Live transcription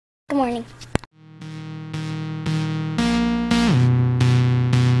Good morning.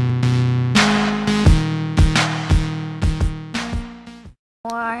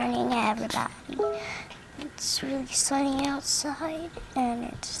 Morning, everybody. It's really sunny outside, and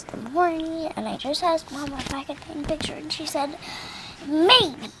it's the morning, and I just asked Mama if I could take a picture, and she said,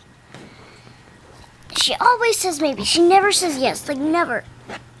 maybe. She always says maybe. She never says yes, like never.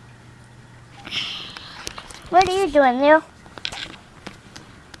 What are you doing, Leo?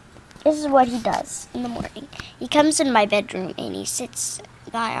 This is what he does in the morning. He comes in my bedroom, and he sits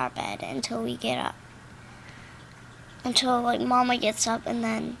by our bed until we get up. Until, like, Mama gets up, and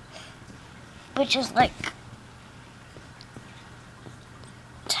then, which is, like,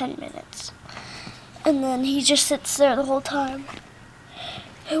 10 minutes. And then he just sits there the whole time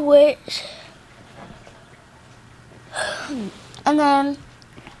and waits. And then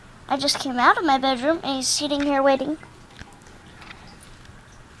I just came out of my bedroom, and he's sitting here waiting.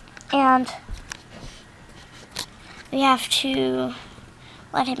 And we have to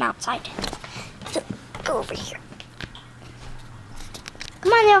let him outside. So, go over here.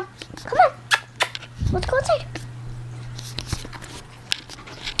 Come on, Leo. Come on. Let's go outside.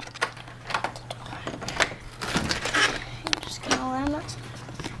 I'm just gonna let him outside.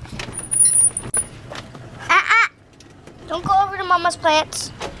 Don't go over to Mama's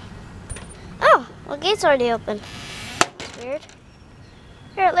plants. Oh, well, the gate's already open. That's weird.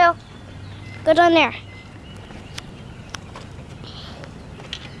 Here, Leo. Go down there.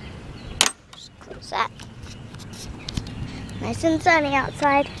 Just close that. Nice and sunny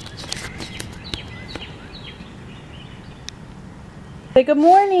outside. Say good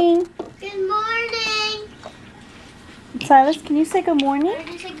morning. Good morning. Silas, can you say good morning? I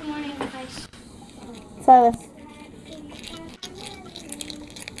did say good morning, guys. Silas.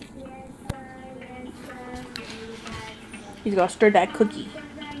 He's gonna stir that cookie.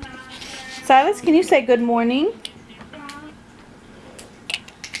 Silas, can you say good morning?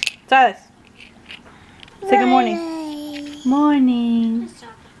 Silas. Say good morning. Morning.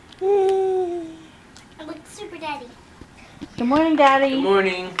 I look super daddy. Good morning, Daddy. Good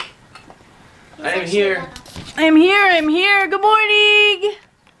morning. I am here. I'm here. I'm here. Good morning.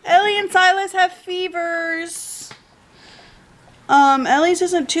 Ellie and Silas have fevers. Ellie's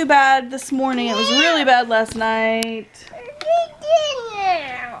isn't too bad this morning. It was really bad last night.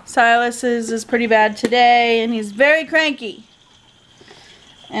 Silas's is pretty bad today, and he's very cranky.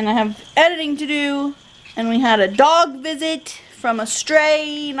 And I have editing to do, and we had a dog visit from a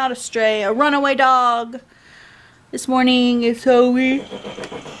runaway dog this morning, so we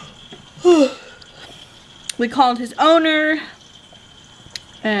called his owner,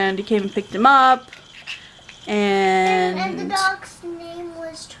 and he came and picked him up, And the dog's name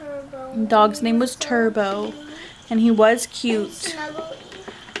was Turbo. The dog's name was Turbo, and he was cute,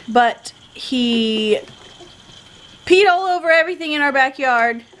 but he peed all over everything in our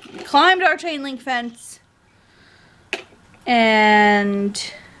backyard, climbed our chain link fence,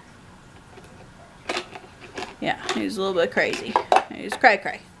 and yeah, he was a little bit crazy. He was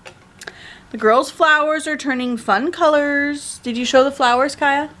cray-cray. The girls' flowers are turning fun colors. Did you show the flowers,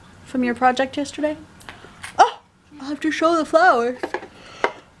 Kaya, from your project yesterday? Oh, I'll have to show the flowers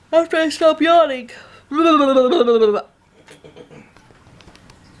after I stop yawning. Good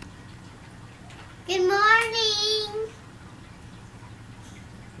morning.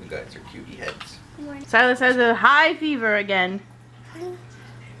 You guys are cutie heads. Good morning. Silas has a high fever again.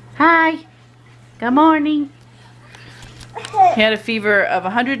 Hi. Good morning. He had a fever of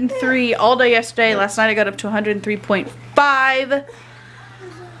 103 all day yesterday. Last night I got up to 103.5.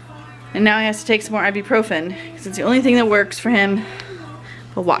 And now he has to take some more ibuprofen because it's the only thing that works for him.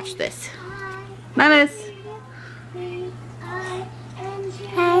 But watch this. Silas.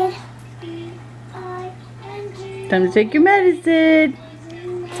 Hi. Time to take your medicine.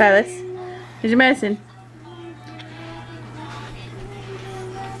 Silas, here's your medicine.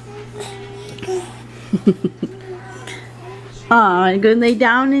 Aw, you gonna lay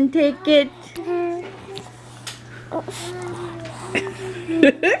down and take it?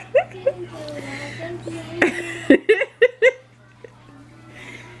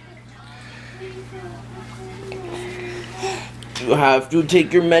 You have to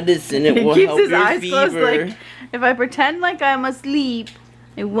take your medicine. It will He keeps help his your eyes fever. closed like, if I pretend like I'm asleep,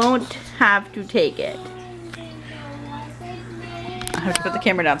 I won't have to take it. I have to put the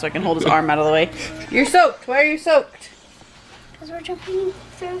camera down so I can hold his arm out of the way. You're soaked. Why are you soaked? Because we're jumping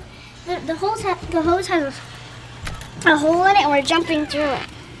through. The hose has a hole in it, and we're jumping through it.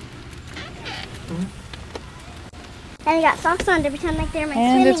 And I got socks on to pretend like they're my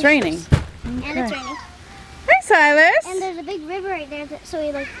And swimming it's raining. shoes. And it's raining. Hi, Silas. And there's a big river right there, so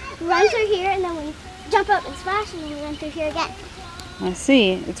we like run through here, and then we jump up and splash, and then we run through here again. I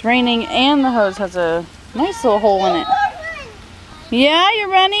see. It's raining, and the hose has a nice little hole in it. Yeah, you're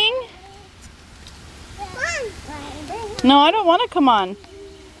running? No, I don't want to come on.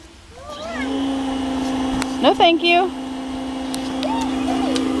 No, thank you.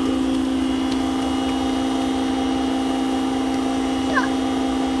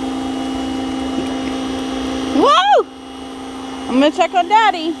 Whoa! I'm gonna check on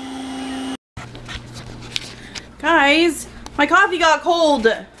Daddy. Guys, my coffee got cold.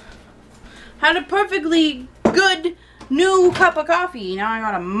 Had a perfectly good new cup of coffee. Now I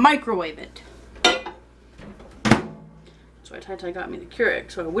gotta microwave it. That's why Tai got me the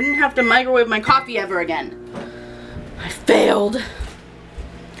Keurig, so I wouldn't have to microwave my coffee ever again. I failed.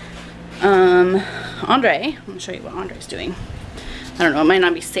 Andre, I'm gonna show you what Andre's doing. I don't know, it might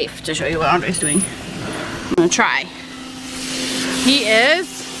not be safe to show you what Andre's doing. I'm gonna try. He is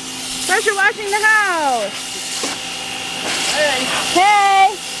pressure washing the house.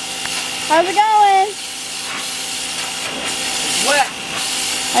 Hey, how's it going? Wet.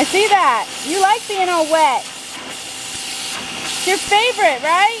 I see that. You like being all wet. It's your favorite,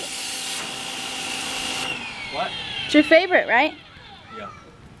 right? What? It's your favorite, right? Yeah.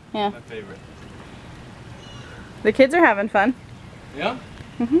 Yeah. My favorite. The kids are having fun. Yeah?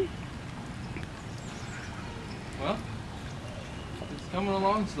 Mhm. Well, it's coming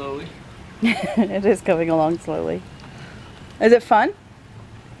along slowly. It is coming along slowly. Is it fun?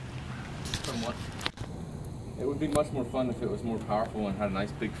 Somewhat. It would be much more fun if it was more powerful and had a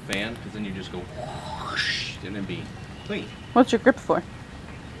nice big fan, because then you just go whoosh, and it'd be clean. What's your grip for?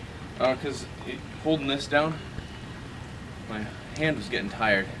 Because holding this down, my hand was getting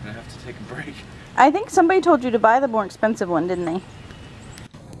tired, and I have to take a break. I think somebody told you to buy the more expensive one, didn't they?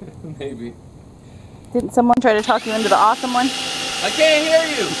 Maybe. Didn't someone try to talk you into the awesome one? I can't hear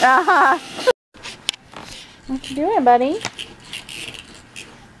you! Uh-huh. What you doing, buddy?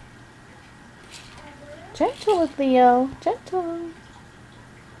 Gentle with Leo. Gentle.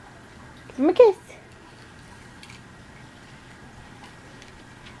 Give him a kiss.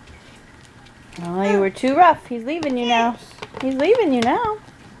 Oh, you were too rough. He's leaving you now. He's leaving you now.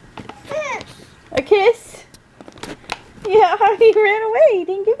 A kiss. Yeah, he ran away. He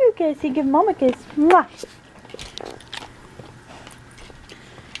didn't give you a kiss. He gave Mom a kiss. Mwah.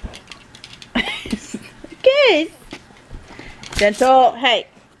 Kiss. Gentle. Hey.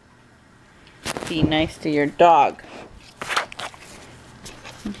 Be nice to your dog.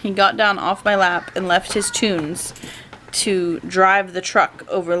 He got down off my lap and left his tunes to drive the truck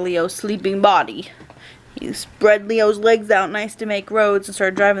over Leo's sleeping body. He spread Leo's legs out nice to make roads and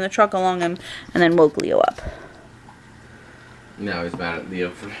started driving the truck along him, and then woke Leo up. Now he's mad at Leo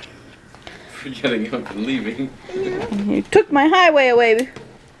for getting up and leaving. He took my highway away.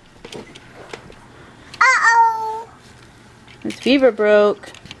 Uh-oh. His fever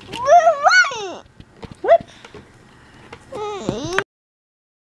broke.